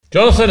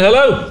Jonathan,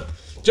 hello.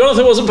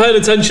 Jonathan wasn't paying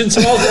attention, so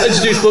I'll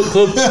introduce Book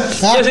Club.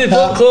 This is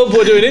Book Club.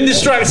 We're doing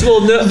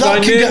Indistractable by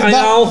Nir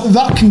Eyal.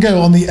 That can go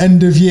on the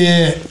end of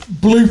year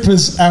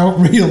bloopers out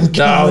reel.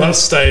 No, that's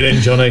staying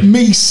in, Johnny.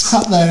 Me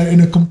sat there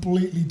in a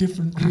completely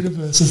different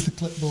universe as the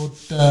clipboard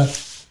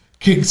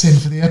kicked in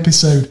for the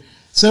episode.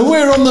 So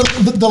we're on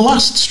the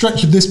last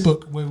stretch of this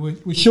book, where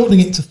we're shortening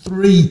it to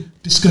 3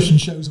 discussion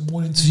shows and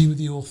 1 interview with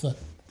the author.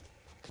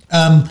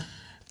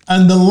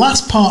 And the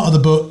last part of the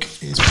book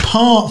is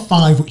part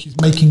 5, which is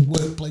making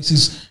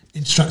workplaces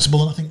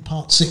indistractable, and I think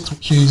part 6,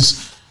 which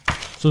is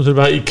something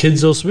about your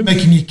kids or something.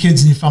 Making your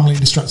kids and your family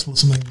indistractable or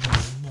something.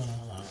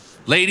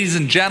 Ladies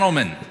and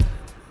gentlemen,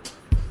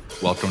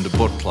 welcome to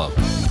Book Club.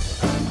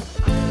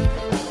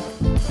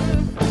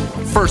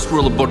 First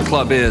rule of Book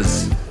Club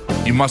is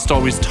you must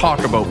always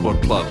talk about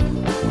Book Club.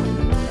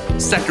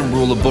 Second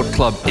rule of Book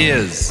Club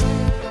is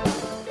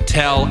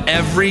tell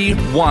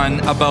everyone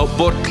about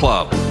Book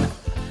Club.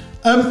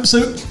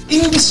 So,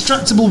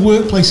 indistractable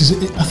workplaces,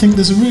 I think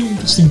there's a really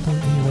interesting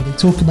point here where he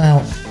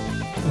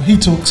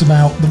talks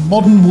about the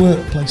modern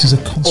workplace as a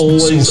constant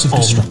always source of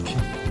distraction.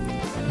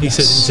 He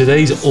says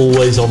today's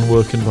always on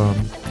work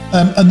environment.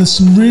 And there's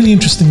some really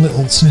interesting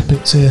little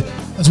snippets here.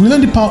 As we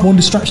learned in part 1,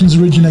 distractions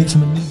originate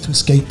from a need to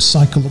escape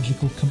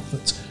psychological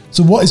comfort.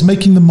 So what is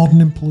making the modern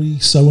employee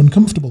so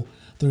uncomfortable?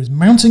 There is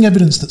mounting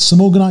evidence that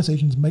some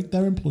organisations make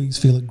their employees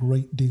feel a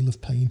great deal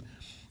of pain.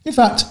 In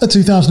fact, a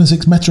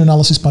 2006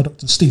 meta-analysis by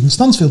Dr. Stephen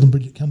Stansfield and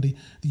Bridget Candy,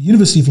 the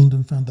University of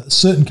London, found that a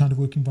certain kind of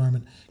work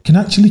environment can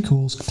actually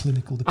cause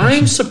clinical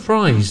depression. I'm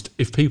surprised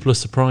if people are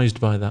surprised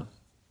by that.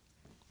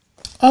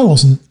 I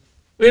wasn't.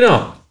 You're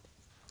not?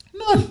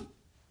 No.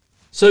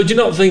 So do you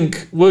not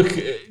think work...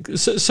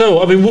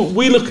 So I mean,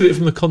 we look at it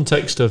from the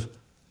context of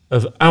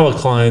our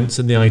clients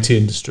in the IT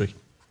industry.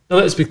 Now,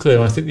 let's be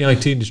clear. I think the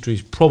IT industry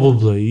is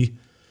probably,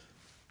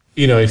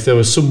 if there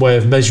was some way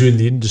of measuring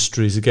the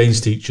industries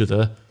against each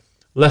other,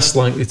 less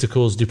likely to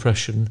cause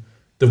depression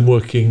than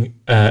working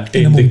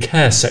in the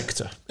care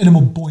sector. In a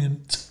more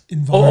buoyant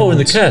environment. Oh, in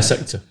the care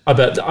sector. I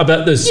bet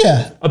there's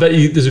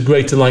a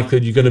greater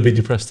likelihood you're going to be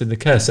depressed in the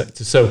care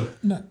sector. So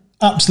no,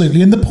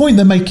 absolutely. And the point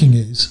they're making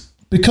is,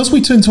 because we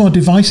turn to our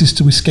devices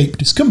to escape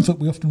discomfort,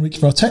 we often reach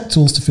for our tech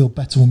tools to feel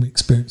better when we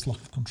experience lack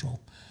of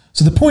control.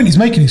 So the point he's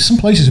making is some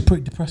places are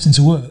pretty depressing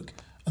to work,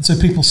 and so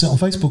people sit on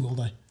Facebook all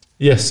day.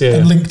 Yes, yeah.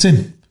 And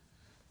LinkedIn.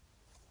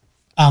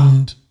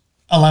 And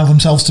allow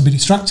themselves to be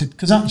distracted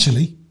because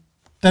actually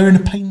they're in a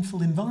painful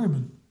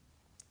environment.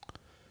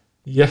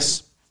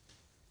 Yes.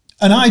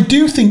 And I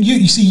do think,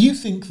 you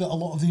think that a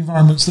lot of the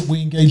environments that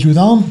we engage with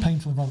aren't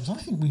painful environments. I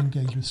think we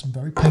engage with some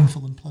very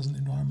painful and pleasant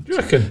environments. Do you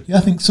reckon? Yeah,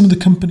 I think some of the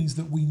companies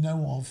that we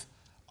know of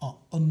are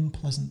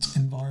unpleasant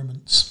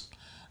environments.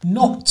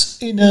 Not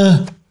in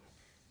a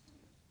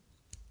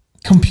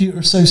Computer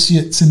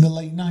Associates in the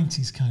late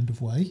 90s kind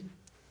of way,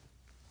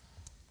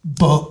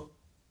 but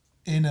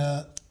in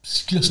a...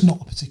 It's just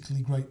not a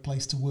particularly great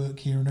place to work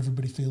here, and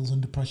everybody feels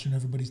under pressure and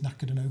everybody's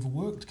knackered and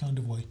overworked kind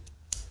of way.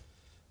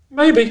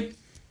 Maybe.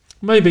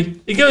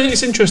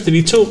 It's interesting.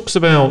 He talks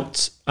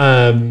about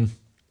how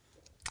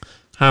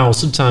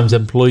sometimes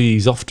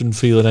employees often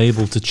feel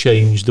unable to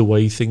change the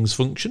way things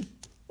function.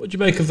 What do you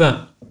make of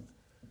that?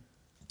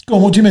 Go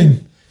on, what do you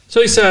mean? So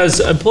he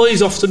says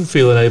employees often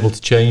feel unable to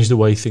change the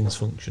way things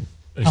function.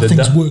 How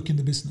things work in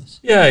the business.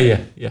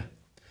 Yeah.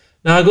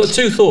 Now, I've got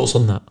 2 thoughts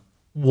on that.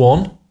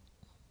 One,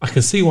 I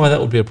can see why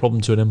that would be a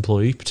problem to an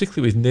employee,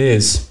 particularly with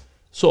Nir's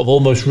sort of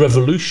almost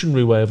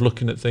revolutionary way of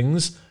looking at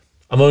things.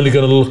 I'm only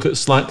going to look at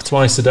Slack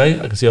twice a day.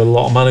 I can see a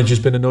lot of managers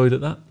been annoyed at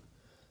that.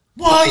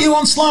 Why aren't you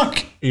on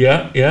Slack?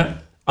 Yeah.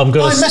 I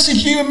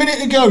messaged you a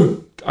minute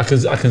ago. I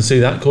can see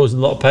that causing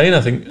a lot of pain.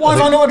 I think. Why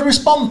have I not had a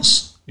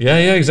response? Yeah,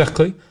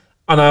 exactly.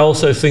 And I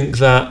also think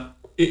that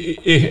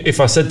if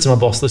I said to my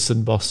boss,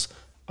 "Listen, boss,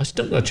 I just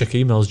don't go check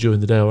emails during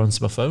the day or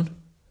answer my phone,"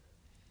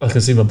 I can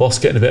see my boss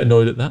getting a bit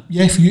annoyed at that.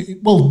 Yeah,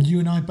 you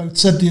and I both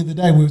said the other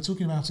day, we were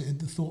talking about it,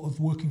 the thought of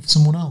working for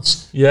someone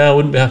else. Yeah, I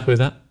wouldn't be happy with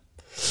that.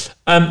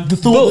 The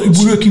thought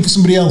of working for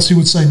somebody else who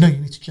would say, no, you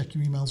need to check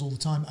your emails all the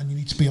time and you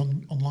need to be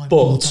online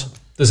all the time. But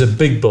there's a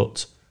big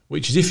but,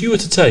 which is if you were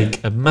to take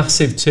a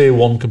massive tier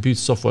 1 computer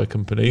software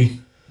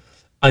company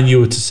and you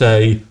were to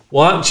say,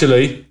 well,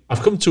 actually,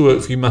 I've come to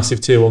work for your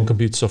massive tier 1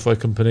 computer software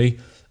company.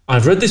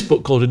 I've read this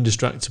book called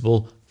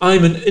Indistractable.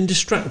 I'm an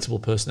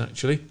indistractable person,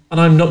 actually, and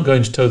I'm not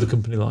going to toe the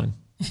company line.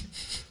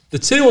 The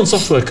tier 1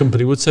 software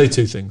company would say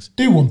 2 things.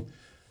 Do one.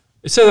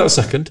 It'd say that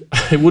second.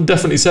 It would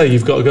definitely say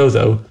you've got to go,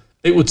 though.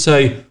 It would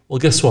say, well,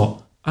 guess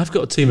what? I've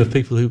got a team of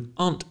people who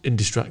aren't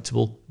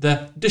indistractable.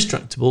 They're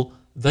distractible.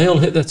 They all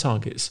hit their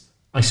targets.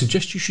 I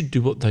suggest you should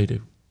do what they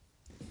do.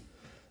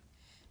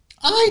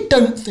 I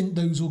don't think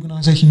those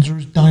organisations are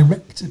as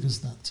directive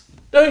as that.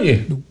 Don't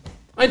you? No.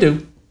 I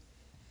do.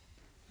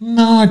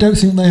 No, I don't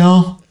think they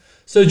are.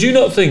 So do you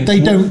not think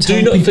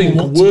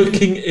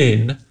working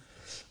in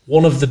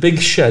one of the big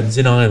sheds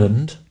in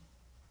Ireland?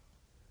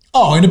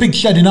 Oh, in a big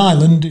shed in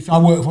Ireland, if I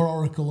work for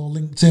Oracle or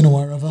LinkedIn or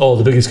wherever. Oh,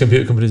 the biggest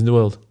computer companies in the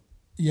world.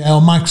 Yeah,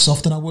 or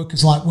Microsoft, and I work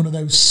as like one of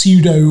those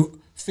pseudo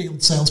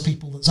field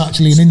salespeople that's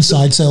actually an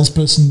inside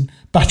salesperson,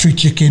 battery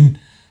chicken.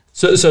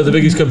 So the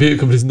biggest computer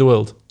companies in the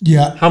world.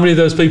 Yeah. How many of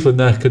those people in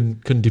there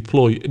can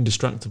deploy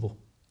Indistractable?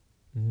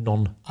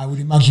 None. I would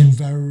imagine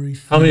very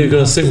few. How many are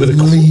going to sit with a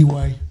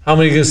leeway? How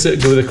many are going to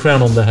sit with a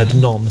crown on their head?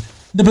 None.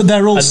 No, but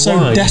they're all And so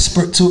why?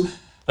 desperate to.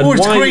 And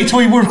It's why- great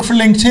we work for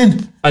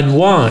LinkedIn. And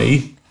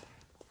why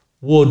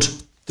would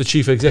the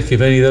chief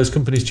executive of any of those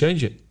companies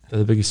change it? They're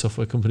the biggest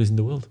software companies in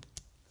the world.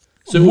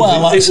 So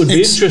it would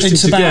be interesting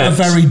it's to about get a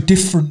very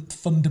different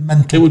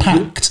fundamental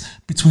pact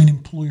between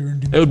employer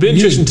and employee. It would be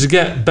interesting to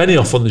get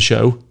Benioff on the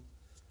show.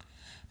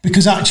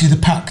 Because actually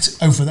the pact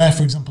over there,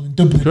 for example, in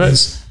Dublin, Correct.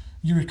 is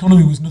your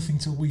economy was nothing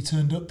till we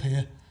turned up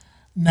here.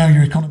 Now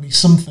your economy's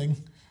something,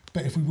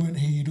 but if we weren't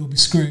here, you'd all be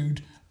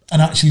screwed.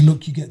 And actually,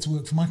 look, you get to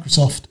work for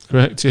Microsoft.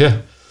 Correct,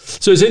 yeah.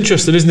 So it's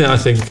interesting, isn't it, I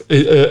think?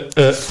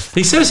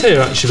 He says here,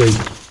 actually,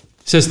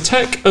 he says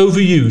tech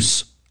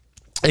overuse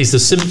is the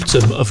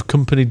symptom of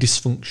company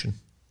dysfunction.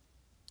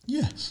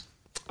 Yes.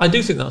 I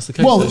do think that's the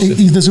case. Well,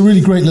 there's a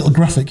really great little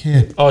graphic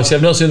here. Oh, I see.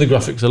 I've not seen the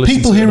graphics.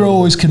 People here are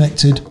always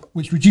connected,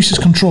 which reduces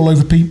control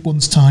over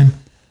one's time,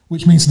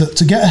 which means that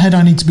to get ahead,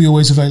 I need to be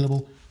always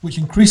available, which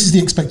increases the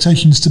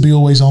expectations to be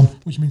always on,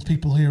 which means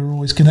people here are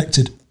always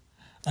connected.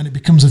 And it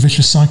becomes a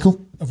vicious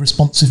cycle of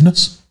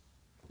responsiveness.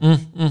 Do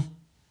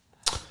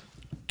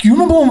you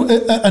remember,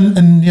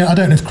 and yeah, I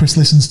don't know if Chris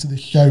listens to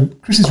this show.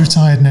 Chris is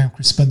retired now,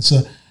 Chris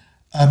Spencer.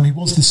 He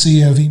was the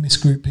CEO of Emis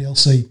Group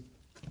PLC.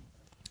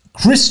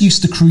 Chris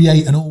used to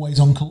create an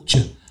always-on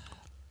culture.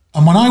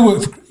 And when I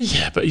worked for...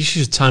 Yeah, but you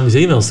should time his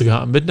emails to go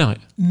out at midnight.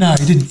 No,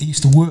 he didn't. He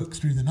used to work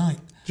through the night.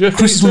 Do you reckon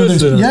Chris he is one of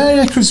does those... do that?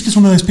 Yeah, Chris is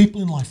one of those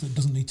people in life that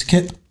doesn't need to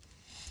kip.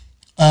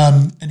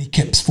 And he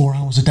kips 4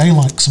 hours a day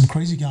like some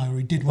crazy guy, or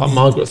he did... Like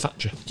Margaret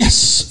Thatcher.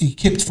 Yes, he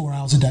kipped 4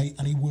 hours a day,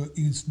 and he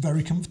was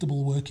very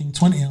comfortable working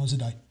 20 hours a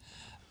day.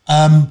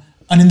 And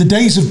in the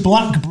days of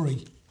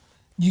BlackBerry,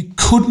 you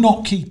could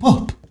not keep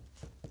up.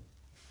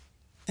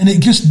 And it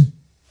just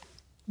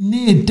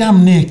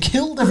damn near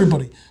killed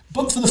everybody.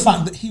 But for the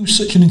fact that he was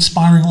such an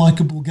inspiring,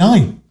 likeable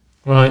guy.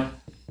 Right.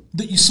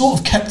 That you sort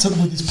of kept up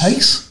with his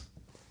pace.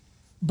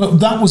 But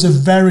that was a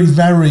very,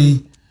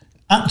 very...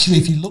 Actually,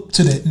 if you looked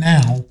at it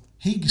now,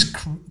 he just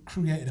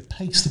created a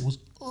pace that was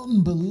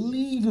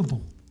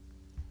unbelievable.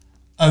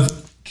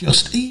 Of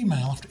just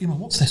email after email.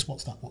 What's this?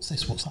 What's that? What's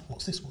this? What's that?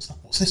 What's this? What's that?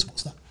 What's this?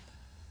 What's that?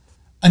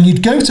 And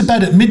you'd go to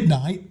bed at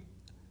midnight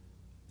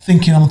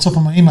thinking I'm on top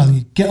of my email, and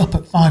you'd get up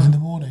at 5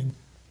 a.m.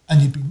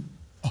 and you'd be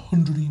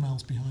 100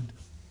 emails behind.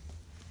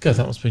 God,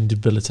 that must have been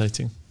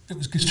debilitating. It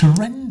was just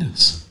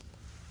horrendous.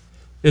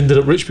 He ended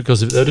up rich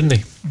because of it, though, didn't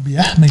he?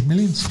 Yeah, made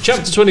millions.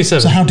 Chapter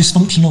 27. So how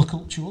dysfunctional a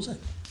culture was it?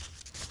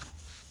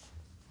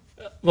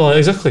 Well,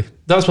 exactly.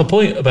 That's my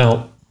point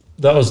about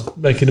that I was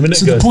making a minute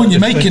So ago. the point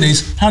you're making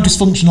is, how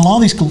dysfunctional are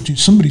these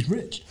cultures? Somebody's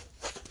rich.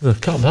 They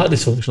can't be that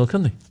dysfunctional,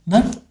 can they?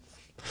 No?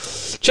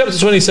 Chapter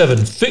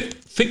 27.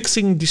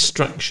 Fixing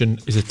distraction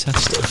is a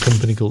test of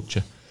company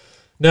culture.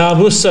 Now, I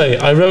must say,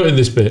 I wrote in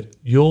this bit,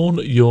 yawn,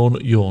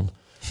 yawn, yawn.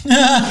 He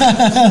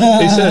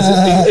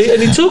says,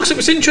 and he talks,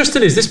 what's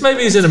interesting is, this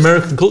maybe is an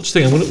American culture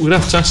thing, and we're going to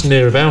have to ask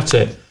Near about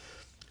it.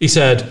 He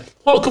said,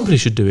 what a company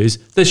should do is,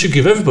 they should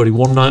give everybody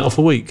one night off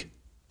a week.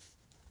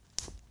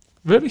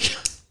 Really?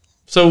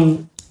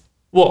 So,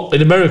 what,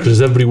 in America,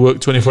 does everybody work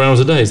 24 hours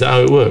a day? Is that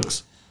how it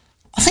works?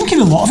 I think in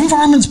a lot of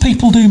environments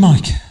people do,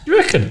 Mike. You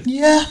reckon?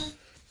 Yeah.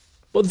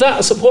 But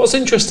that's what's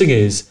interesting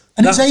is...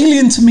 And it's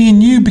alien to me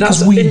and you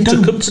because that's we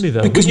intercompany, don't.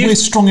 though. Because we're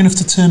strong enough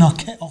to turn our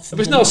kit off. But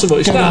it's not so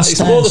much that. It's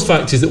more the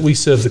fact is that we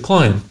serve the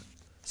client.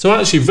 So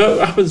actually,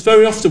 what happens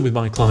very often with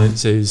my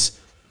clients is...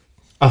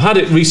 I've had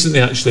it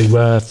recently, actually,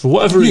 where for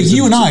whatever reason...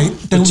 you and I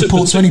don't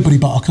report to anybody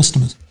but our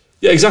customers.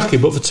 Yeah, exactly.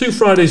 But for 2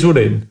 Fridays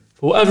running,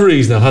 for whatever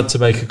reason, I've had to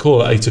make a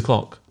call at 8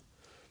 o'clock.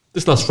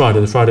 This last Friday,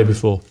 the Friday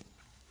before.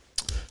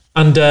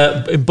 And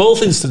in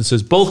both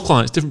instances, both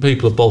clients, different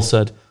people have both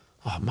said,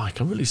 oh, Mike,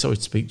 I'm really sorry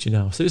to speak to you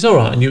now. So it's all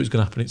right. I knew it was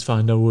going to happen. It's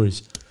fine. No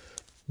worries.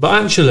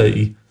 But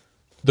actually,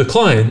 the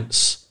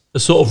clients are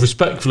sort of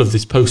respectful of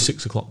this post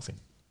 6 o'clock thing.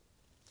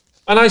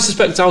 And I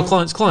suspect our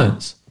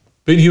clients,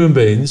 being human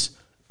beings,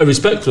 are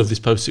respectful of this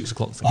post 6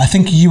 o'clock thing. I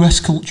think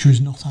US culture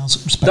is not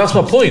as respectful. That's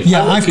my point.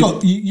 Yeah, I've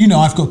got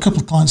a couple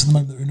of clients at the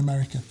moment that are in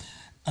America,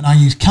 and I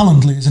use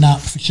Calendly as an app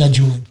for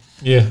scheduling.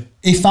 Yeah.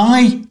 If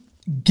I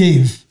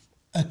give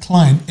a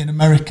client in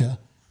America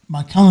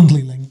my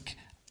Calendly link,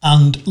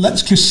 and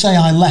let's just say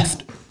I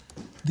left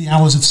the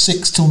hours of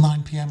 6 till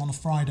 9 p.m. on a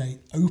Friday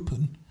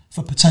open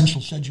for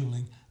potential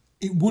scheduling,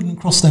 it wouldn't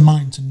cross their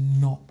mind to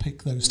not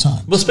pick those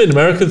times. Must be an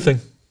American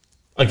thing,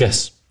 I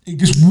guess. It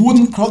just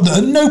wouldn't cross.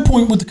 At no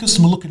point would the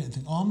customer look at it and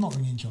think, "Oh, I'm not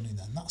ringing Johnny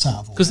then. That's out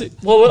of order." Because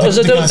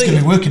the guy's going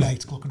to be working at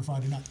 8 o'clock on a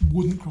Friday night.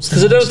 Wouldn't cross.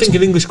 Because I don't think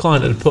an English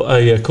client would put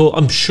a call.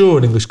 I'm sure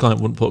an English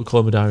client wouldn't put a call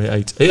in my diary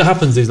at 8. It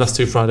happens these last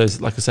 2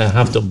 Fridays, like I say, I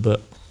have done,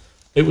 but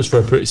it was for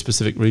a pretty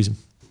specific reason.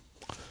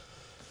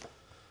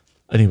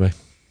 Anyway.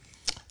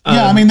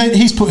 Yeah, I mean,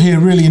 he's put here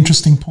a really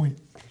interesting point.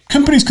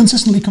 Companies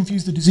consistently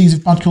confuse the disease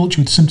of bad culture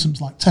with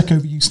symptoms like tech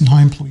overuse and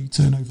high employee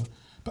turnover.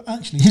 But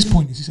actually, his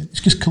point is, he said,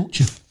 it's just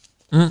culture.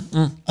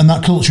 And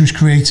that culture is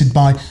created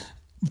by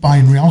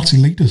in reality,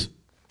 leaders.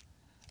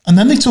 And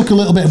then they talk a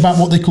little bit about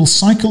what they call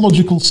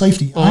psychological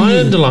safety. I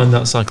underlined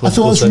that psychological safety. I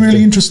thought it was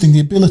really interesting, the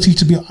ability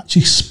to be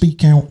actually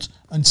speak out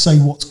and say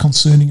what's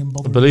concerning and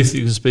bothering. I believe that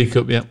you can speak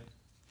up, yeah.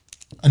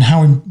 And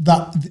how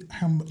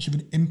much of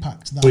an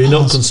impact that has. Well, you're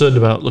not concerned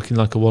about looking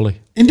like a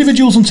Wally.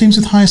 Individuals and teams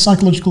with higher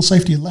psychological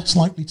safety are less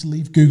likely to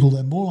leave Google.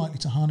 They're more likely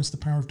to harness the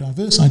power of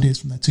diverse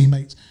ideas from their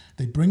teammates.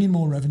 They bring in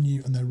more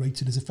revenue and they're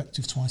rated as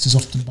effective twice as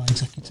often by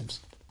executives.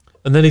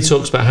 And then he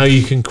talks about how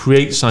you can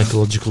create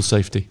psychological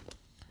safety.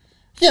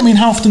 Yeah, I mean,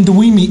 how often do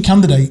we meet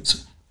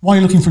candidates? Why are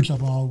you looking for a job?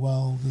 Oh,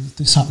 well, there's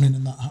this happening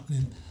and that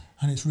happening,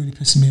 and it's really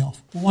pissing me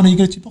off. Well, why don't you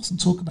go to your boss and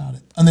talk about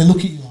it? And they look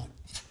at you like...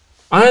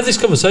 I had this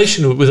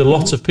conversation with a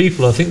lot of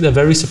people. I think they're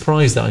very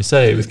surprised that I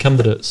say it with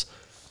candidates.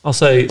 They'll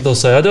say,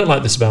 I don't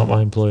like this about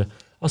my employer.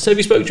 I'll say, have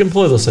you spoken to your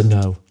employer? They'll say,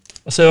 no.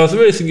 I say, I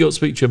really think you ought to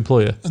speak to your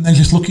employer. And they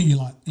just look at you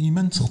like, are you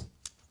mental?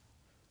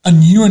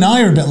 And you and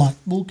I are a bit like,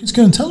 well, just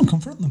go and tell them,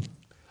 confront them.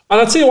 And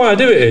I'll tell you why I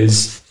do it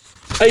is...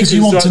 Because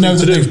you want to know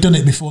that they've done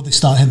it before they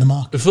start hitting the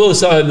market. Before they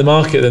start hitting the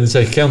market, then they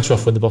take a counter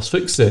offer when the boss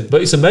fixes it.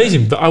 But it's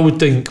amazing. But I would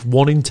think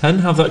 1 in 10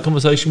 have that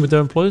conversation with their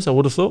employers, I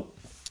would have thought.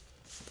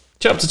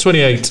 Chapter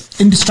 28.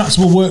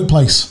 Indistractable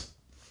workplace.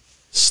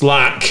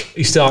 Slack.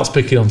 He starts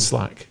picking on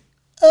Slack.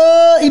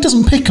 He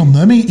doesn't pick on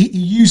them. He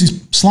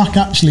uses Slack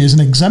actually as an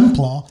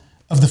exemplar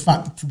of the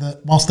fact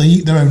that whilst they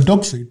eat their own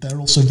dog food, they're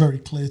also very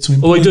clear to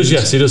employees. Oh, he does,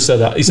 yes. He does say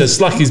that. He says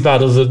Slack is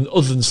bad other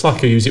than Slack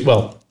who use it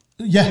well.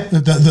 Yeah,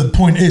 the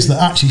point is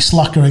that actually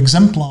Slack are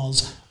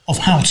exemplars of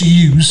how to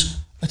use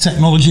a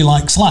technology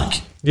like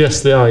Slack.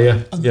 Yes, they are,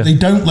 yeah. They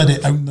don't let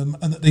it own them,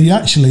 and that they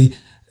actually,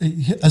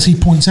 as he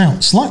points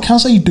out, Slack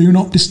has a do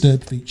not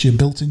disturb feature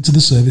built into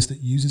the service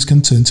that users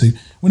can turn to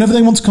whenever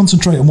they want to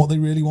concentrate on what they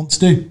really want to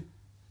do.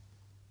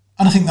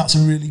 And I think that's a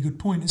really good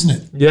point, isn't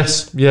it?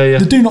 Yes, yeah.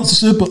 The do not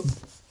disturb button.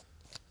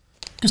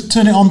 Just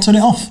turn it on, turn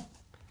it off.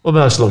 Well,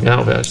 maybe I should log out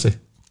of it, actually.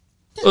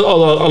 I'll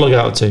log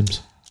out of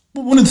Teams.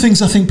 But one of the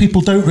things I think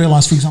people don't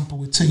realise, for example,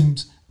 with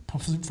Teams,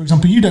 for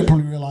example, you don't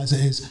probably realise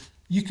it is,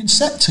 you can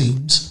set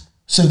Teams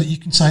so that you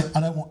can say, I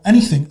don't want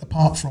anything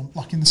apart from,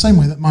 like in the same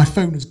way that my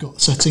phone has got a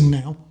setting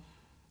now,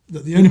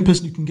 that the only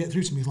person who can get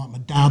through to me is like my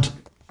dad.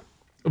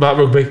 About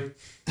rugby?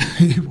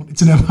 Who wanted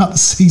to know about the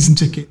season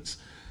tickets.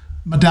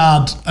 My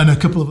dad and a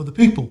couple of other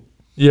people.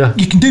 Yeah.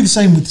 You can do the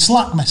same with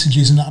Slack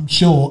messages, and I'm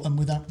sure, and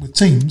with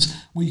Teams,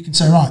 where you can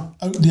say, right,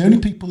 the only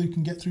people who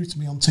can get through to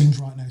me on Teams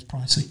right now is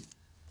Pricey.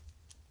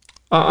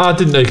 I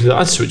didn't know you could do that.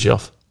 I'd switch it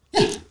off.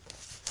 Yeah.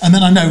 And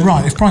then I know,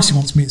 right, if Pricey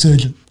wants me, it's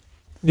urgent.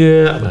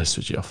 Yeah, I'd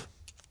switch it off.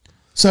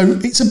 So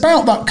it's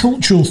about that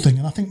cultural thing,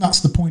 and I think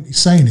that's the point he's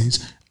saying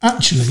is,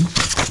 actually,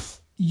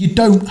 you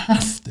don't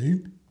have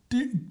to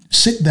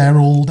sit there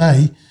all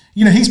day.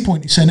 You know, his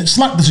point is saying at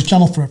Slack there's a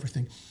channel for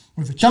everything.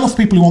 We have a channel for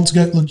people who want to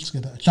go to lunch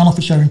together, a channel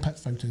for sharing pet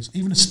photos,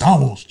 even a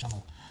Star Wars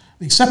channel.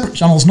 These separate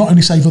channels not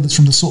only save others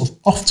from the sort of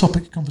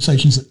off-topic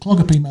conversations that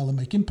clog up email and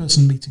make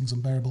in-person meetings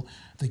unbearable,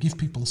 they give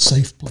people a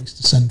safe place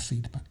to send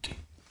feedback.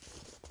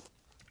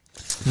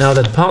 Now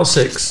then, part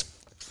 6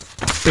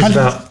 is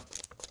about...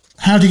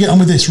 How do you get on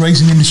with this,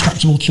 raising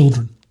indistractable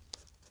children?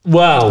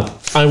 Well,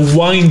 I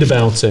whined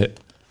about it.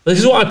 This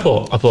is what I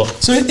put.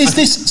 So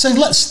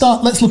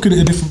let's look at it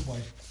a different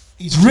way.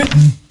 He's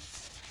written...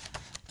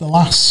 The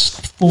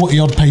last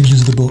 40-odd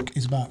pages of the book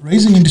is about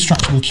raising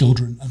indistractable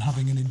children and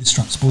having an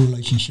indistractable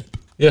relationship.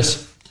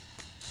 Yes.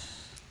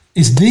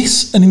 Is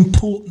this an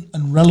important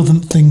and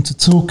relevant thing to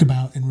talk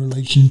about in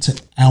relation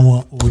to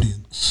our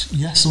audience?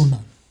 Yes or no?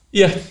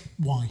 Yeah.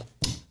 Why?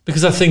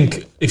 Because I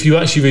think if you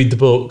actually read the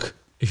book,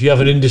 if you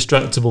have an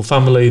indistractable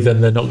family, then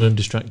they're not going to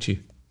distract you.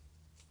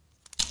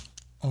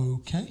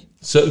 Okay.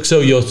 So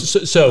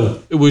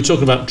we're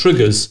talking about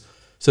triggers.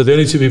 So the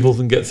only two people who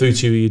can get through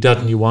to you are your dad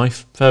and your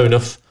wife. Fair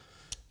enough.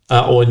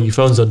 Or when your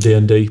phone's on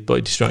D&D, but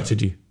it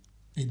distracted you.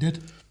 It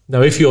did.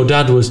 Now, if your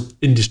dad was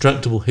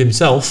indistractable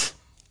himself,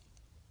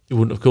 he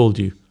wouldn't have called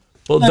you.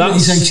 But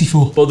he's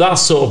 84. But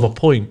that's sort of a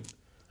point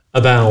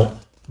about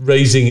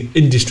raising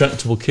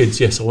indistractable kids.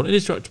 Yes, I want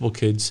indistractable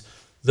kids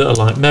that are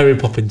like Mary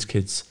Poppins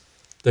kids.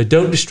 They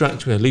don't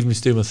distract me, they leave me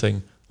to do my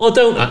thing. Or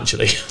don't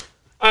actually.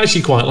 I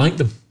actually quite like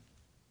them.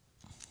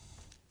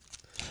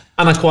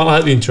 And I quite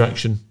like the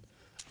interaction.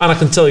 And I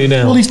can tell you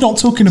now... Well, he's not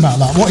talking about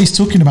that. What he's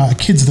talking about are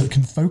kids that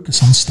can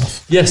focus on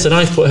stuff. Yes, and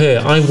I've put here,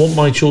 I want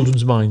my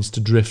children's minds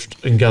to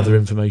drift and gather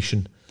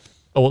information.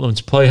 I want them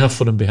to play, have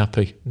fun and be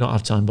happy, not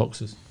have time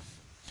boxes.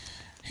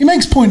 He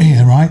makes a point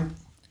here, right?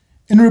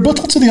 In a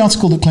rebuttal to the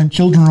article that claimed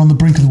children are on the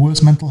brink of the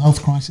worst mental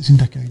health crisis in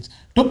decades,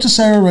 Dr.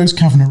 Sarah Rose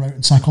Kavanagh wrote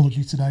in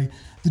Psychology Today,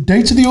 the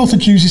data the author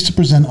chooses to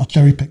present are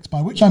cherry-picked,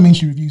 by which I mean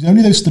she reviews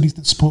only those studies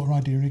that support her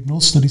idea and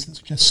ignores studies that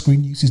suggest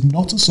screen use is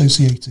not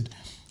associated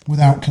with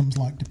outcomes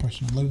like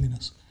depression and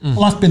loneliness.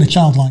 Well, I've been a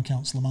childline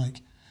counsellor, Mike.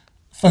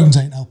 Phones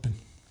ain't helping.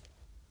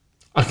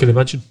 I can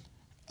imagine.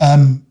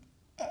 I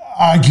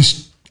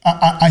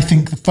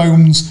think the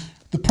phones...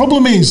 The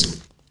problem is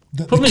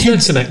that the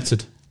kids... They're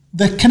connected.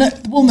 They're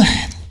connected... Well,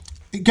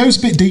 it goes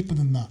a bit deeper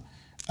than that.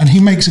 And he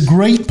makes a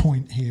great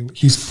point here,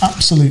 which is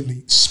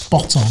absolutely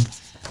spot on,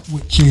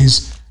 which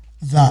is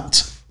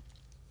that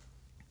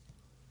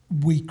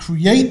we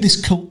create this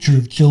culture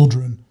of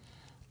children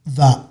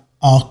that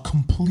are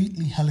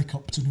completely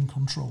helicoptered and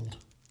controlled.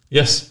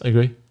 Yes, I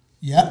agree.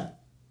 Yeah.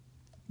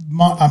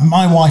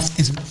 My wife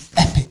is an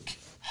epic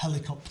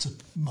helicopter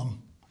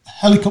mum, a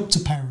helicopter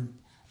parent,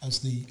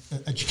 as the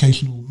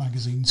educational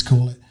magazines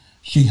call it.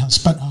 She has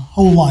spent her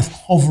whole life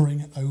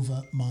hovering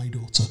over my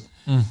daughter.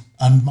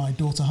 And my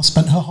daughter has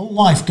spent her whole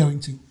life going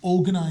to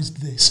organise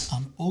this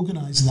and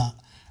organise that.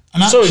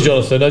 And Sorry,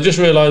 Jonathan, I just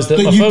realised that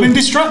my you've phone... been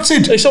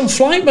distracted. It's on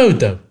flight mode,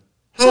 though.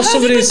 How So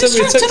somebody have you been sent me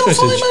a text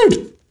distracted on message? flight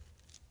mode?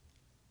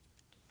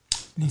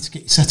 You need to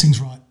get your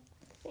settings right.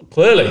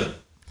 Clearly.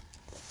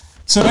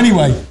 So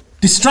anyway,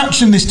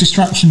 distraction this,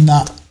 distraction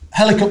that,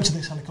 helicopter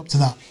this, helicopter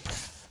that.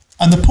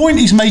 And the point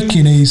he's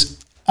making is,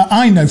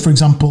 I know, for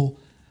example,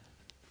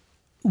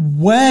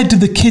 where do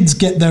the kids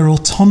get their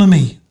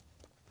autonomy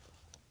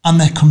and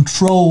their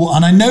control?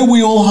 And I know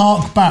we all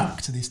hark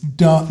back to this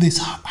dark, this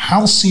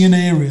halcyon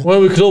area.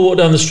 Well, we could all walk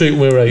down the street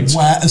when we were 8.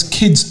 Where, as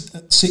kids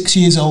at 6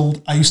 years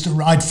old, I used to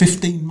ride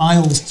 15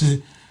 miles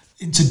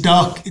into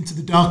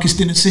the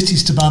darkest inner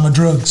cities to buy my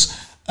drugs,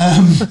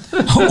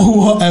 or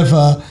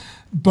whatever.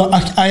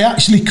 But I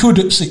actually could,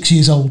 at 6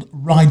 years old,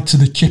 ride to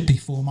the chippy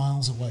 4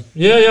 miles away.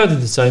 Yeah, I did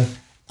the same.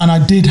 And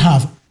I did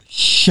have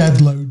shed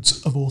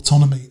loads of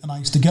autonomy. And I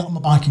used to get on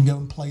my bike and go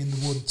and play in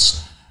the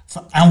woods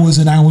for hours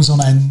and hours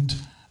on end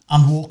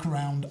and walk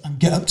around and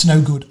get up to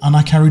no good. And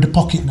I carried a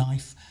pocket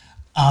knife,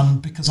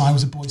 and because I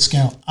was a Boy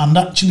Scout. And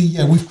actually,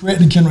 yeah, we've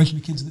created a generation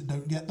of kids that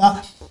don't get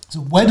that.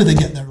 So where do they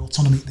get their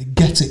autonomy? They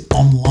get it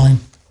online.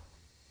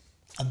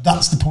 And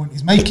that's the point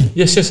he's making.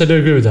 Yes, I do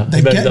agree with that.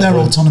 They get their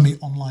autonomy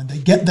online. They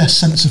get their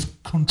sense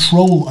of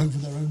control over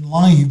their own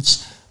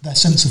lives, their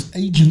sense of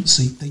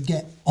agency, they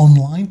get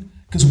online,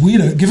 because we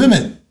don't give them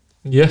it.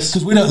 Yes.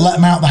 Because we don't let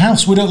them out of the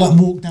house. We don't let them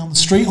walk down the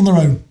street on their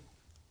own.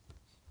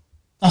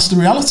 That's the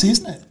reality,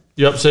 isn't it?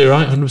 You're absolutely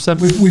right,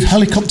 100%. We've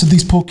helicoptered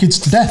these poor kids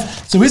to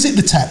death. So is it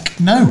the tech?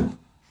 No.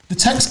 The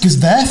tech is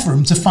there for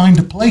them to find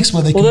a place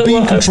where they can be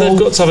in control. They've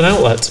got to have an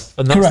outlet,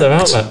 and that's their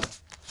outlet.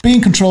 Be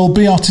in control,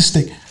 be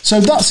artistic. So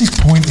that's his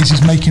point, is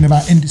he's making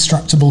about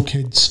indistractable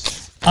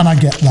kids. And I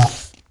get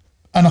that.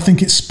 And I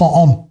think it's spot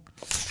on.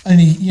 And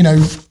he,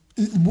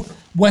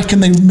 where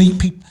can they meet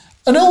people?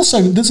 And also,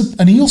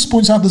 and he also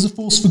points out there's a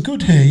force for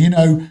good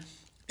here.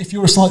 If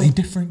you're a slightly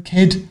different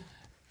kid,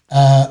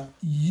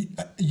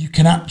 you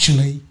can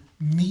actually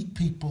meet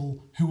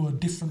people who are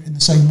different in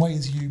the same way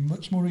as you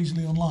much more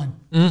easily online.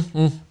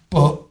 Mm-hmm.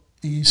 But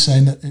he's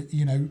saying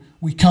that,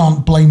 we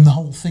can't blame the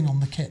whole thing on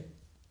the kit.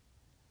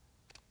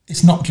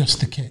 It's not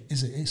just the kit,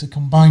 is it? It's a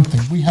combined thing.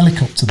 We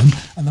helicopter them,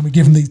 and then we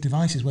give them these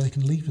devices where they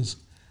can leave us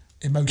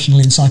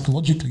emotionally and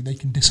psychologically. They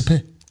can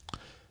disappear.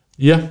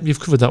 Yeah,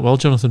 you've covered that well,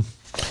 Jonathan.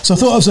 So I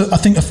thought it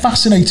was, a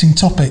fascinating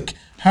topic.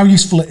 How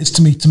useful it is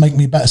to me to make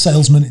me a better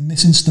salesman in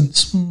this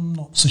instance,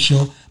 not so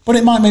sure. But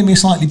it might make me a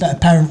slightly better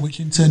parent, which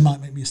in turn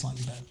might make me a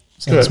slightly better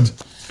salesman.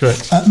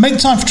 Correct. Make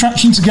time for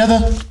traction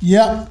together.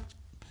 Yeah.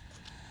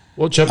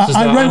 What chapter is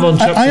that? I'm on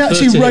chapter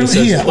 30.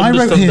 I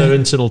wrote here. Their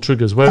internal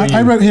triggers. Where are you?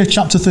 I wrote here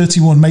chapter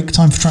 31, Make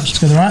Time for Traction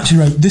Together. I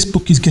actually wrote, this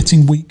book is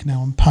getting weak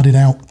now and padded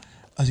out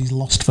as he's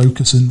lost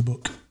focus in the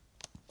book.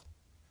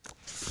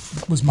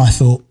 That was my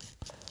thought,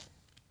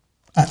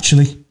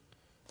 actually.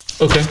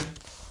 Okay.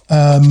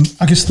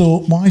 I just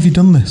thought, why have you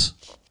done this?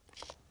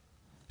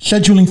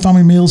 Scheduling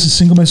family meals is the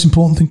single most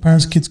important thing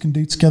parents and kids can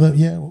do together.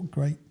 Yeah, well,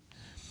 great.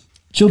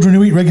 Children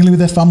who eat regularly with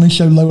their families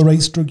show lower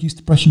rates of drug use,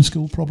 depression,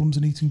 school problems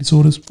and eating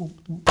disorders. Well,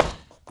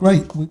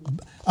 great.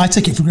 I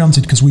take it for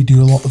granted because we do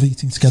a lot of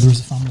eating together as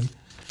a family.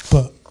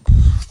 But,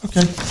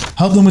 okay.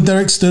 Help them with their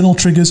external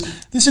triggers.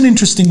 This is an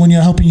interesting when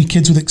you're helping your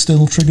kids with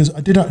external triggers. I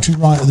did actually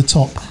write at the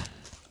top,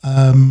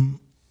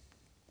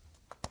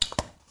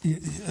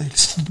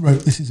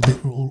 this is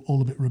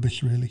all a bit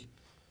rubbish, really.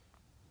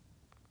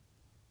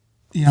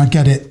 Yeah, I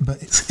get it,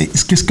 but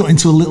it's just got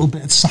into a little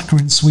bit of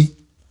saccharine sweet,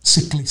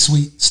 sickly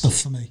sweet stuff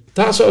for me.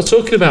 That's what I was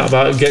talking about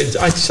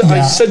getting. I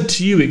said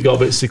to you it got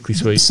a bit sickly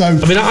sweet. So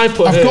I've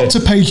got to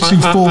page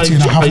 240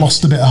 and I have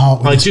lost a bit of heart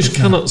with I just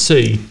cannot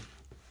see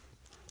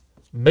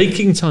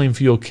making time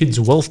for your kids'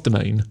 wealth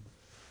domain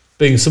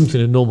being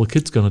something a normal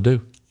kid's going to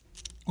do.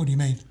 What do you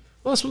mean?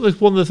 Well, that's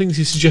one of the things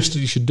he suggested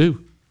you should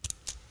do.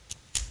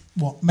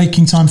 What?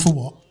 Making time for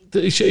what?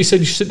 He said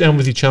you should sit down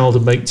with your child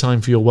and make time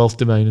for your wealth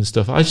domain and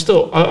stuff. I just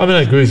thought,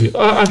 I agree with you.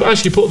 I've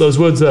actually put those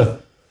words there.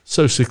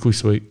 So sickly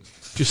sweet.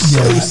 Just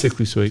so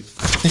sickly sweet.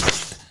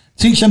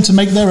 Teach them to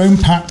make their own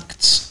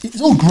pacts. It's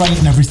all great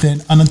and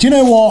everything. And do you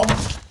know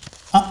what?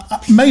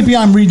 Maybe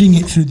I'm reading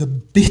it through the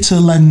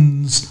bitter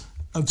lens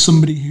of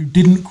somebody who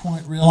didn't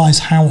quite realise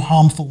how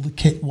harmful the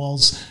kit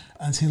was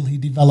until he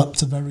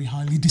developed a very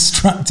highly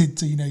distracted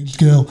teenage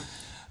girl.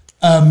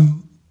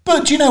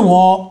 But do you know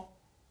what?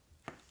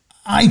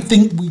 I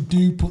think we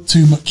do put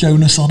too much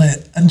onus on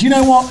it. And do you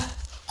know what?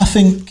 I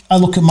think I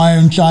look at my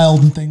own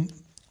child and think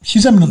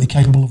she's eminently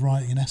capable of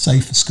writing an essay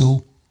for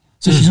school.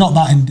 So she's not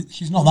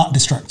that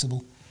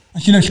distractible.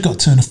 And she's got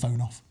to turn her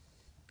phone off.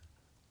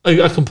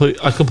 I completely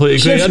agree.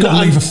 She's got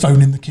to leave her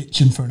phone in the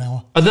kitchen for an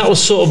hour. And that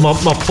was sort of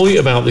my point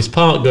about this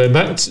park, going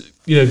back to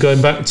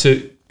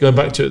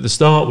it at the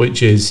start,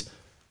 which is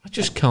I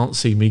just can't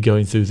see me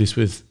going through this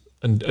with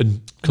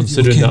and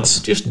considering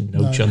that just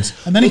no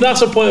chance. And then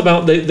that's a point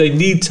about they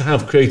need to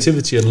have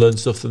creativity and learn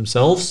stuff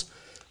themselves.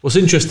 What's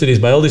interesting is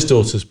my eldest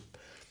daughter's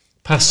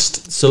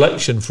passed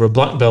selection for a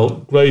black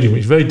belt grading,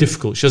 which is very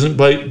difficult. She hasn't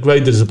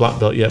graded as a black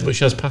belt yet, but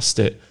she has passed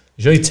it.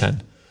 She's only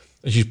 10,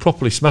 and she's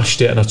properly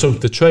smashed it. And I talked to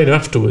the trainer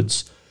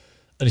afterwards,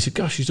 and he said,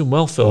 "Gosh, she's done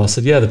well, Phil." I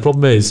said, "Yeah, the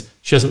problem is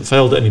she hasn't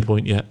failed at any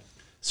point yet.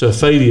 So a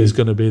failure is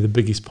going to be the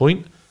biggest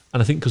point."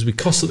 And I think because we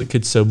cost the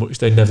kids so much,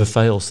 they never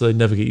fail, so they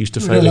never get used to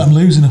failing. We don't let them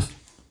lose enough.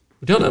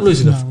 We don't let them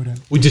lose enough. No, we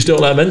don't. We just don't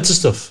let them enter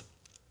stuff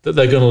that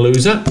they're going to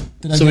lose at.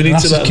 So we need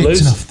to let them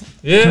lose. Enough.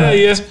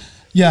 Yeah.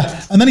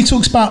 Yeah, and then he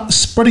talks about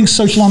spreading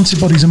social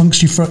antibodies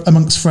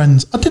amongst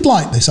friends. I did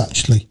like this,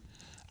 actually.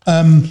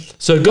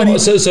 So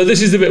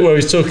this is the bit where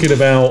he's talking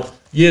about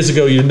years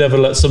ago you never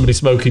let somebody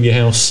smoke in your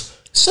house.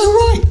 So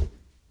right.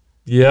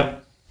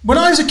 Yeah. When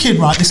I was a kid,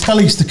 right, this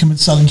fella used to come and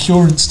sell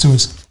insurance to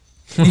us.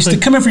 He used to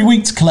come every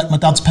week to collect my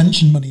dad's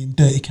pension money in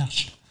dirty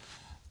cash.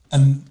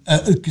 And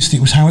because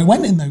it was how it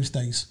went in those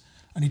days.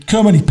 And he'd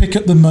come and he'd pick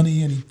up the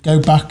money and he'd go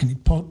back and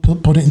he'd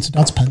put it into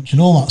dad's pension,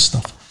 all that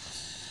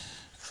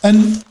stuff.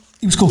 And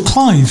he was called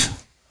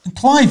Clive. And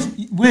Clive,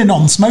 we're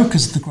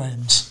non-smokers, the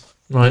Grahams.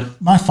 Right.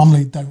 My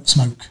family don't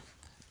smoke.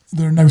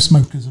 There are no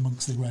smokers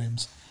amongst the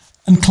Grahams.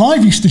 And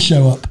Clive used to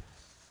show up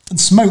and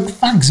smoke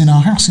fags in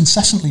our house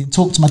incessantly and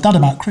talk to my dad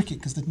about cricket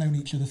because they'd known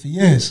each other for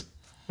years.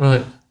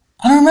 Right.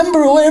 And I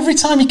remember every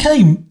time he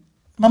came,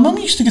 my mum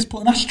used to just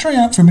put an ashtray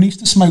out for him and he used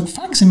to smoke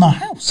fags in my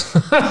house.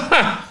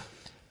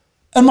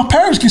 And my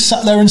parents just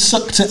sat there and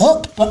sucked it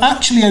up. But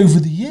actually, over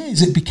the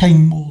years, it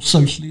became more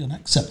socially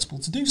unacceptable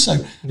to do so.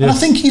 Yes. And I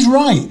think he's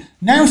right.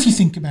 Now, if you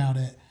think about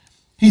it,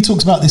 he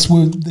talks about this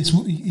word,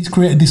 he's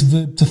created this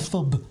verb to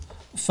thub,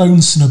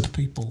 phone snub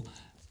people.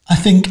 I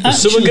think if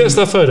someone gets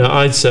their phone out,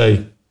 I'd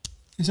say,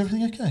 is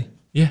everything okay?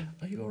 Yeah,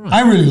 are you all right?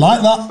 I really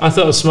like that. I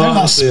thought it was smart.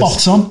 That's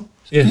spot on.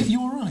 Yeah.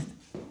 You all right?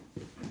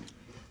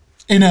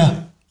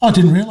 I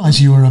didn't realise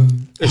you were...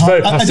 it's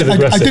very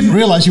passive-aggressive. I didn't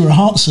realise you were a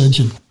heart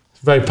surgeon.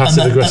 Very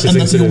passive-aggressive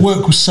thing to do. And your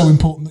work was so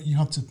important that you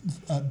had to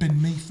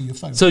bin me for your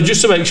phone. So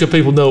just to make sure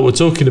people know what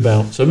we're talking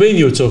about. So me and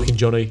you were talking,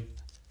 Johnny.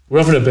 We're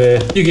having a beer.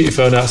 You get your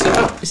phone out. Say,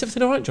 is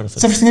everything all right, Jonathan?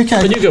 Is everything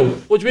okay? And you go,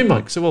 what do you mean,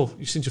 Mike? So, well,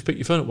 you seem to have picked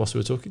your phone up whilst we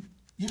were talking.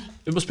 Yeah.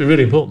 It must be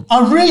really important.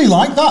 I really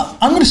like that.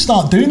 I'm going to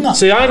start doing that.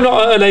 See, I'm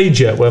not at an age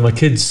yet where my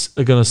kids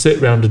are going to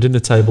sit round a dinner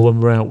table when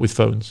we're out with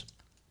phones.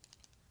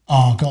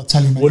 Oh, God,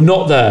 tell you, mate. We're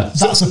not there.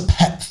 That's a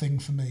pet thing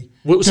for me.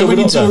 So we're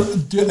not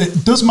there.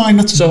 Does mine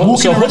not?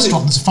 Walk in a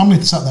restaurant, there's a family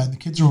that's sat there and the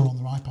kids are all on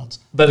their iPads.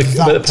 But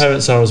the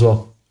parents are as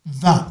well.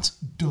 That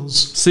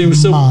does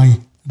my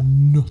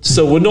nutty.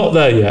 So we're not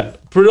there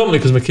yet, predominantly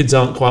because my kids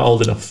aren't quite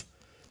old enough.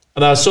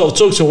 And I sort of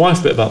talked to my wife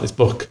a bit about this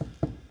book.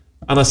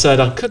 And I said,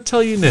 I could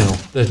tell you now,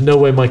 there's no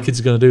way my kids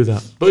are going to do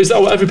that. But is that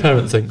what every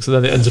parent thinks? And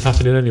then it ends up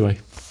happening anyway.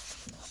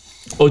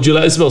 Or do you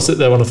let Isabel sit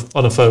there on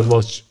a phone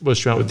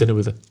whilst you're out with dinner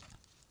with her?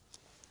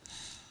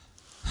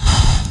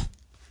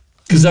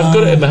 Because I've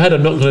got it in my head,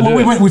 I'm not going to do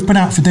it. We've been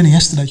out for dinner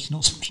yesterday. She's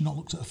not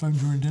looked at her phone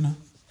during dinner.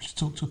 She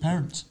talked to her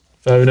parents.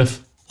 Fair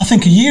enough. I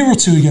think a year or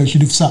two ago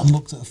she'd have sat and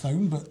looked at her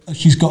phone, but as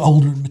she's got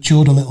older and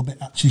matured a little bit,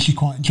 actually, she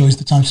quite enjoys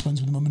the time she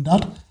spends with mum and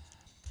dad.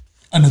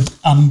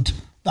 And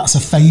that's a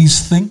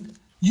phase thing.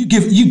 You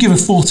give a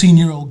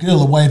 14-year-old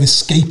girl a way of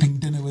escaping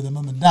dinner with her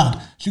mum and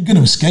dad, she's going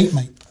to escape,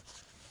 mate.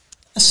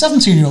 A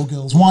 17-year-old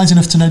girl's wise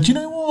enough to know, do you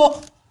know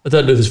what? I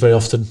don't do this very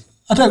often.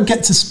 I don't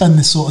get to spend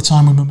this sort of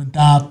time with mum and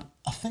dad.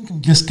 I think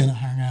I'm just going to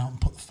hang out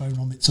and put the phone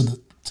on it,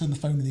 turn the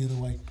phone the other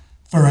way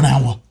for an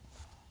hour.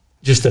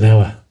 Just an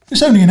hour?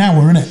 It's only an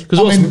hour, isn't it?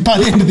 By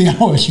the end of the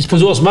hour, she's...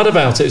 Because what's mad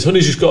about it is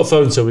Honey's just got a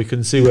phone so we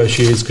can see where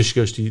she is because she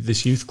goes to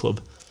this youth club.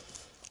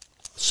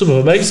 Some of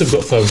her mates have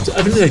got phones.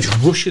 Every day they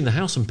just rush in the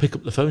house and pick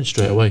up the phone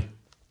straight away.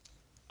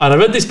 And I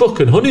read this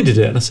book and Honey did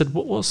it and I said,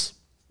 why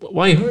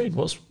are you hurrying?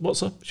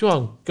 What's up? She went,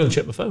 I'm going to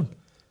check my phone.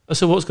 I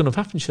said, what's going to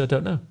happen? She said, I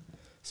don't know.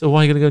 So why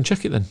are you going to go and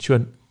check it then? She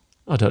went,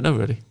 I don't know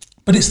really.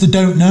 But it's the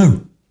don't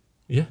know.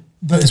 Yeah.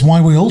 That is why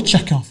we all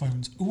check our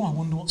phones. Oh, I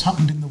wonder what's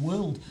happened in the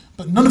world.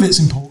 But none of it's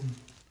important.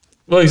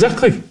 Well,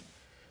 exactly.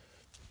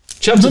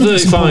 Chapter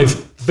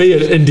 35, be an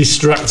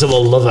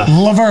indistractable lover.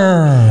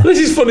 Lover. This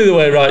is funny the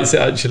way he writes it,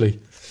 actually.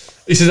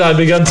 He says, I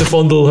began to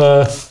fondle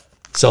her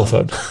cell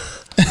phone.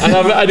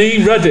 and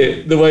he read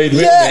it the way he'd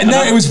written it.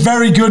 Yeah, it was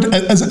very good.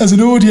 As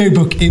an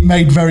audiobook, it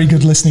made very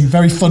good listening,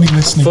 very funny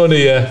listening.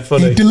 Funny.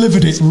 He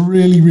delivered it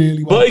really,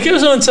 really well. But he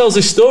goes on and tells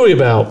this story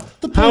about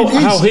how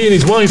he and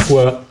his wife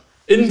were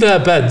in their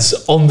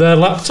beds on their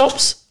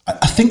laptops.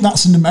 I think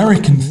that's an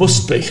American thing.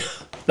 Must be.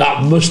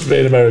 That must be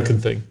an American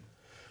thing.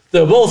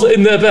 They were both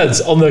in their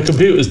beds on their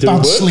computers doing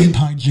work. Bad sleep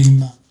hygiene,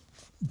 that.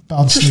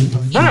 Bad sleep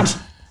hygiene. Mad.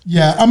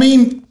 Yeah, I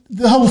mean,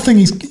 the whole thing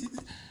is...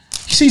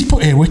 He's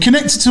put here, we're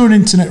connected to an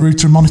internet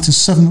router and monitors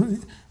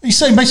 7... He's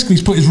saying basically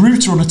he's put his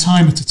router on a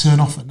timer to turn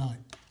off at night.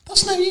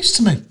 That's no use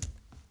to me.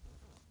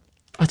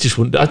 I just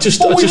wouldn't.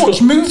 We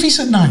watch movies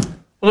at night.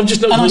 Well, I'm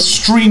just not. And I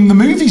stream the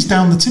movies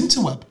down the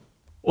Tinterweb.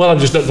 Well, I'm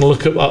just not going to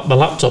look at my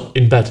laptop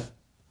in bed.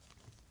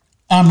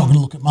 I'm not going to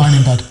look at mine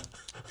in bed.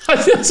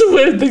 That's a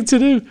weird thing to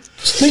do.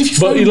 Just leave your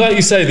phone. But like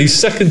you say, these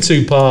second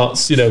two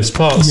parts, it's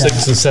part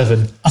 6 and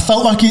 7. I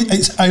felt like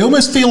I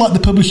almost feel like the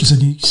publisher said,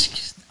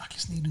 I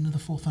just need another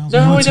 4,000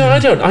 No, words. I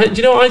don't. Do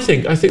you know what I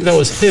think? I think that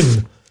was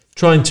him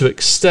trying to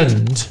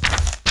extend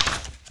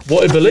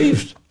what he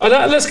believed. And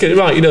let's get it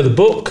right. The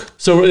book.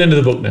 So we're at the end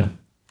of the book now.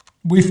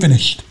 We've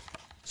finished.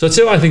 So that's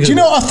what I think. Do you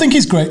know what I think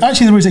is great?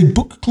 Actually, there is a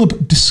book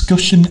club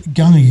discussion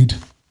guide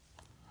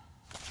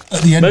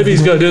at the end. Maybe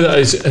he's going to do that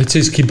at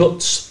his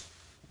kibbutz,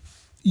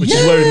 which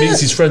is where he meets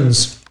his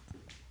friends.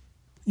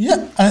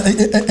 Yeah,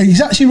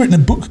 he's actually written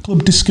a book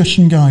club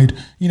discussion guide.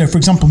 For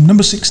example,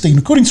 number 16.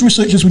 According to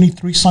researchers, we need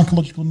 3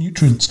 psychological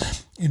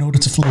nutrients in order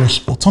to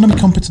flourish: autonomy,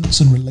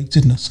 competence, and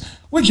relatedness.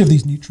 Which of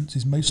these nutrients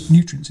is most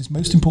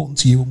important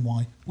to you, and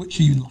why? Which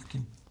are you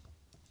lacking?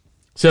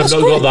 See, I've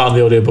not got that on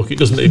the audiobook. It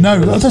doesn't even... No,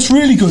 that's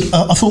really good.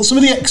 I thought some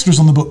of the extras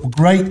on the book were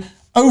great.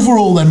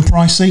 Overall then,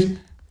 Pricey,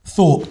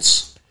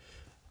 thoughts?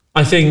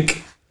 I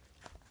think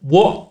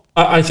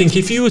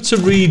if you were to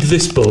read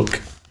this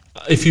book,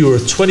 if you were a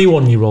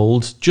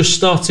 21-year-old just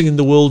starting in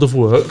the world of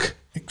work...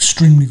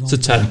 Extremely valuable.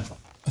 It's a 10.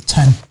 A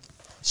 10.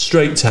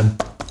 Straight 10.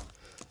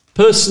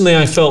 Personally,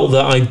 I felt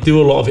that I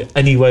do a lot of it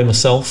anyway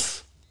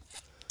myself.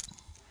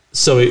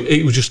 So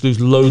it would just lose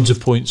loads of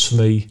points for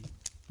me.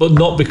 But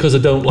not because I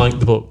don't like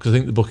the book, because I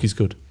think the book is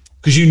good.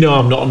 Because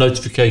I'm not a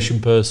notification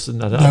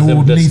person. I don't have a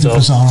neither of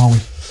us are we?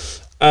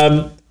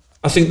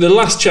 I think the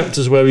last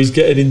chapters where he's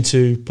getting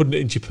into putting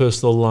it into your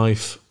personal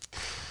life,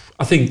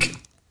 I think...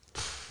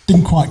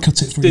 Didn't quite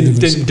cut it for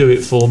Didn't do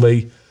it for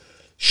me.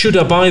 Should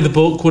I buy the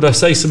book? Would I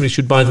say somebody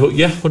should buy the book?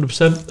 Yeah,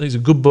 100%. It's a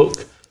good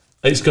book.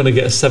 It's going to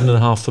get a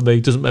 7.5 for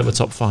me. Doesn't make my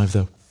top 5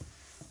 though.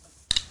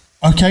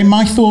 Okay,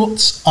 my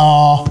thoughts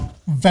are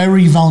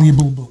very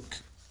valuable book.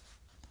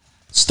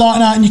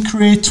 Starting out in your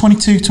career,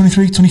 22,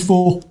 23,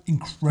 24,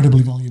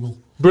 incredibly valuable.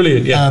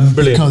 Brilliant, yeah,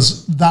 brilliant.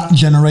 Because that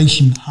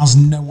generation has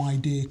no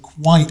idea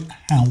quite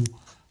how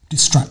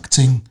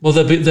distracting... Well,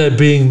 they're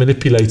being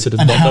manipulated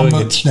and not how knowing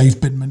much they've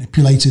been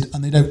manipulated,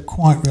 and they don't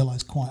quite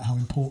realise quite how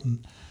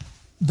important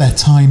their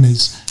time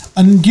is.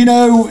 And,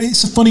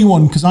 it's a funny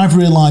one, because I've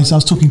realised, I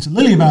was talking to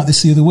Lily about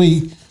this the other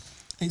week,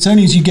 it's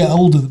only as you get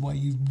older where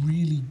you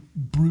really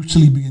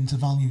brutally begin to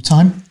value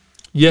time.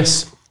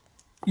 Yes.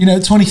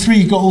 At 23,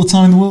 you've got all the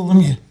time in the world,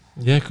 haven't you?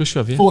 Yeah, of course you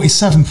have, yeah.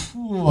 47,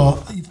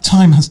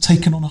 time has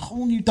taken on a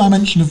whole new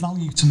dimension of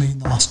value to me in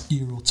the last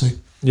year or two.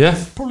 Yeah.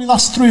 Probably the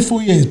last 3 or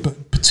 4 years,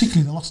 but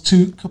particularly the last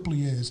couple of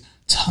years,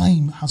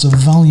 time has a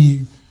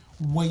value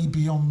way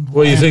beyond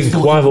what you think?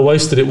 Why have I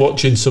wasted it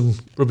watching some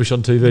rubbish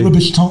on TV?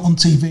 Rubbish on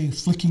TV,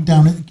 flicking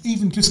down it.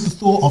 Even just the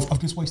thought of, I've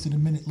just wasted a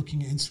minute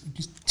looking at it.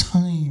 Just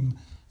time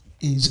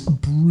is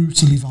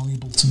brutally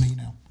valuable to me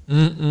now.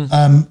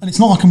 And it's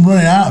not like I'm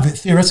running out of it.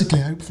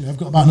 Theoretically, hopefully, I've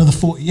got about another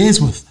 40 years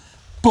worth.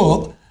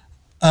 But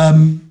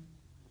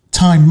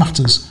time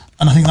matters.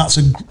 And I think that's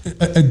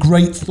a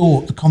great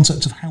thought, the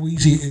concept of how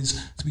easy it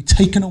is to be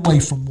taken away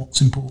from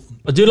what's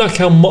important. I do like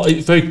how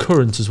it's very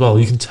current as well.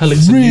 You can tell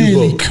it's really a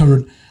new book.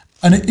 Current.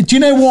 And do you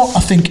know what? I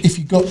think if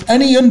you got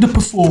any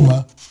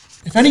underperformer,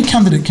 if any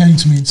candidate came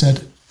to me and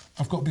said,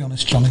 I've got to be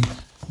honest, Johnny,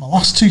 my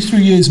last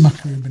 2-3 years of my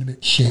career have been a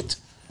bit shit.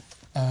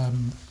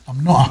 I'm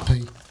not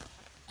happy.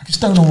 I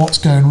just don't know what's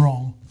going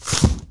wrong.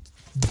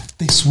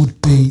 This would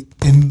be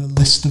in the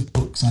list of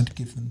books I'd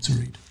give them to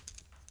read.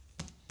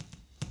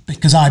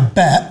 Because I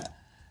bet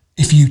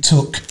if you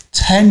took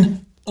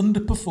 10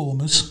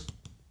 underperformers...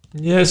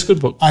 Yeah, it's a good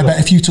book. I bet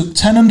if you took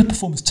 10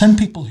 underperformers, 10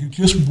 people who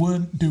just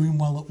weren't doing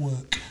well at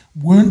work,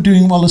 weren't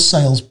doing well as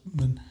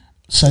salesmen,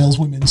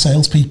 saleswomen,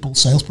 salespeople,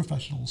 sales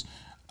professionals,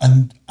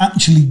 and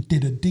actually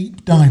did a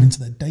deep dive into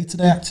their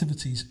day-to-day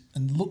activities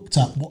and looked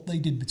at what they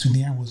did between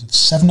the hours of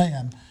 7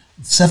 a.m.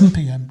 and 7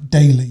 p.m.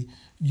 daily,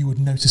 you would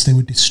notice they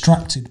were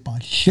distracted by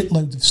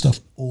shitloads of stuff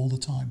all the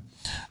time.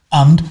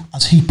 And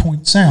as he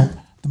points out,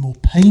 the more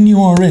pain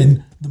you are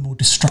in, the more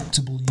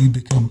distractible you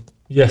become.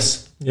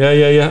 Yes. Yeah.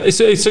 There's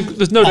no doubt it's a good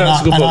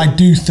book. And I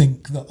do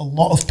think that a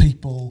lot of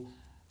people,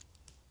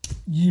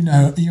 you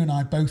and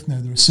I both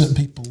know there are certain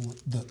people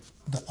that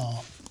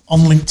are on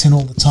LinkedIn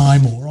all the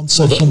time or on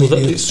social media.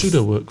 It's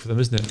pseudo work for them,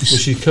 isn't it?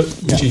 Pseudo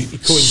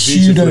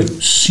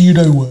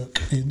work.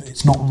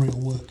 It's not real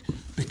work.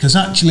 Because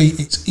actually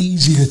it's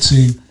easier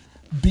to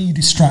be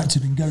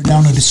distracted and go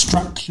down a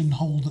distraction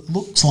hole that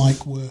looks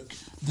like work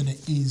than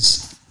it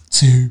is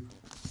to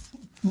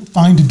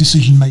find a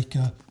decision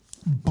maker,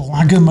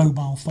 blag a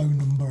mobile phone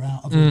number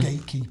out of a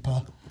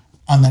gatekeeper,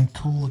 and then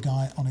call a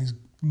guy on his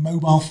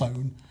mobile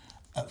phone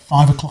at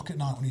 5 o'clock at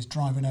night when he's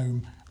driving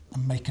home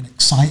and make an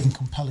exciting,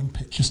 compelling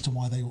pitch as to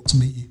why they ought to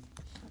meet you.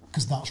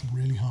 Because that's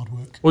really hard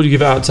work. What do you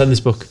give it out of 10, this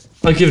book?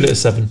 I'd give it a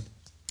 7.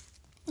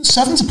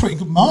 7's a pretty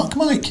good mark,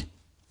 Mike,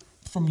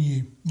 from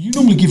you. You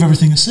normally give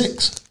everything a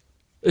 6.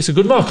 It's a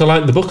good mark. I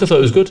liked the book. I thought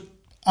it was good.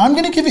 I'm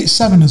going to give it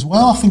 7 as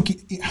well. I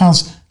think it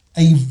has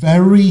a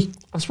very...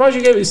 I'm surprised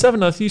you gave it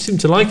 7. You seem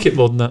to like it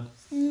more than that.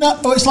 No,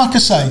 it's like I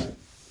say.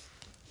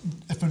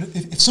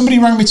 If somebody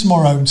rang me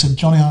tomorrow and said,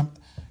 Johnny,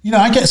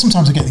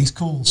 sometimes I get these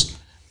calls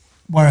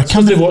where a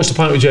candidate... They watched a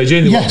pint with JJ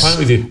and they watched a pint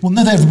with you. Well,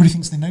 now everybody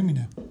thinks they know me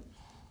now.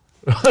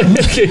 Right,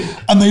 okay.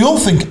 And they all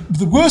think,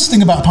 the worst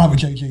thing about a pint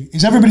with JJ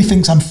is everybody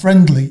thinks I'm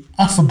friendly,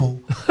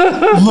 affable,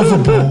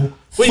 lovable,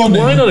 Well, funny.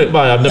 you whine on it,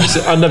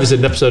 I've never seen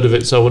an episode of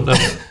it, so I wouldn't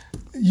know.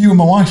 You and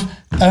my wife.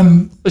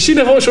 She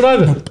never watched one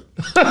either.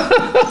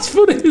 That's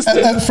funny, isn't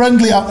it?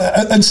 Friendly.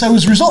 And so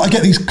as a result, I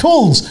get these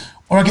calls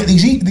or I get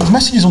these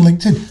messages on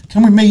LinkedIn.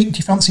 Can we meet? Do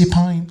you fancy a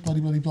pint? Blah,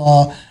 blah, blah,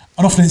 blah.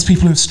 And often it's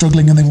people who are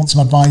struggling and they want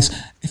some advice.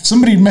 If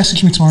somebody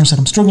messaged me tomorrow and said,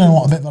 I'm struggling, I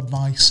want a bit of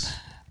advice.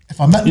 If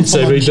I met them for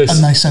lunch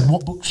and they said,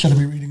 what book should I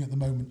be reading at the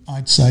moment?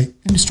 I'd say,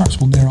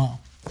 Indistractable, Nir Eyal.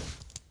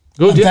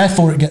 Good, yeah.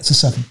 Therefore, it gets a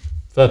 7.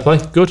 Fair play,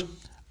 good.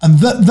 And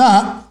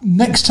that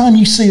next time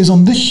you see us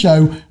on this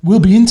show, we'll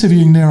be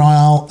interviewing Nir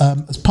Eyal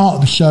as part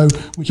of the show,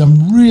 which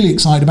I'm really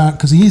excited about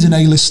because he is an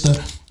A-lister.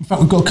 In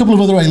fact, we've got a couple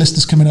of other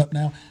A-listers coming up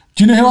now.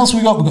 Do you know who else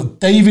we've got? We've got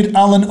David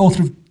Allen,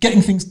 author of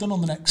Getting Things Done on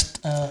the next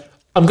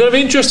I'm going to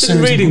be interested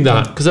in reading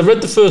that because I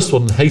read the first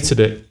one and hated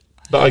it.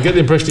 But I get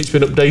the impression it's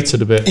been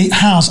updated a bit. It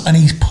has, and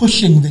he's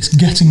pushing this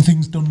Getting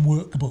Things Done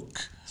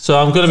workbook. So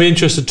I'm going to be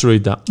interested to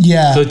read that.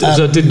 Yeah.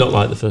 So I did not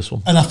like the first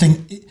one. And I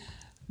think...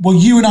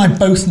 you and I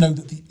both know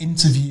that the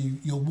interview,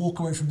 you'll walk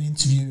away from the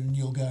interview and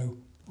you'll go,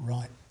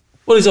 right.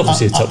 Well, he's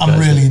obviously a top guy. I'm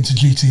really into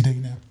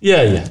GTD now.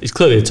 Yeah. He's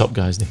clearly a top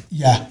guy, isn't he?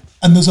 Yeah.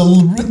 And there's a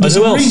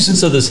reason.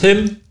 So there's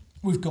him.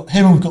 We've got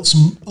him and we've got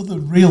some other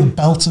real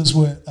belters.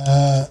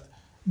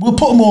 We'll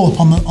put them all up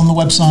on the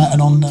website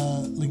and on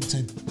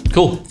LinkedIn.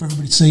 Cool. For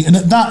everybody to see. And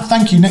at that,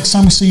 thank you. Next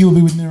time we see you, we'll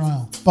be with Nir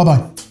Eyal.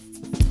 Bye-bye.